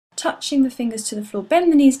touching the fingers to the floor.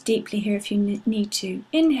 Bend the knees deeply here if you need to.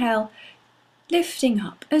 Inhale, lifting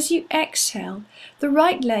up. As you exhale, the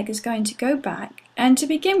right leg is going to go back, and to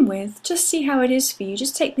begin with, just see how it is for you.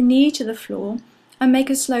 Just take the knee to the floor and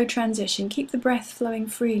make a slow transition. Keep the breath flowing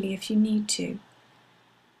freely if you need to.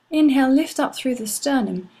 Inhale, lift up through the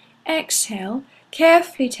sternum. Exhale,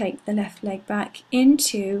 carefully take the left leg back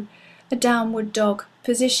into a downward dog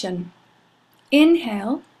position.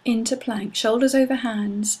 Inhale, into plank, shoulders over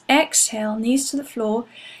hands. Exhale, knees to the floor,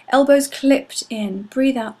 elbows clipped in.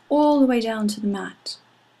 Breathe out all the way down to the mat.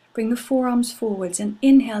 Bring the forearms forwards and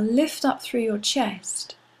inhale, lift up through your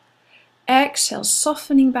chest. Exhale,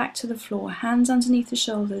 softening back to the floor, hands underneath the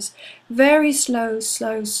shoulders. Very slow,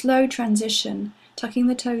 slow, slow transition, tucking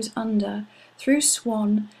the toes under, through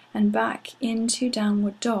swan and back into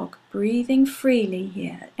downward dog. Breathing freely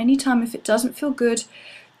here. Anytime if it doesn't feel good,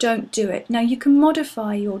 don't do it. Now you can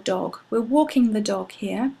modify your dog. We're walking the dog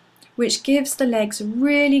here, which gives the legs a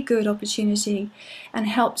really good opportunity and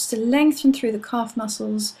helps to lengthen through the calf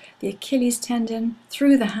muscles, the Achilles tendon,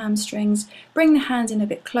 through the hamstrings. Bring the hands in a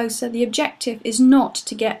bit closer. The objective is not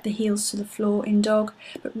to get the heels to the floor in dog,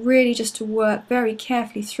 but really just to work very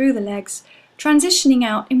carefully through the legs, transitioning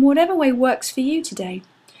out in whatever way works for you today.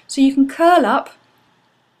 So you can curl up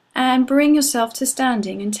and bring yourself to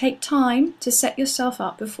standing and take time to set yourself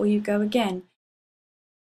up before you go again.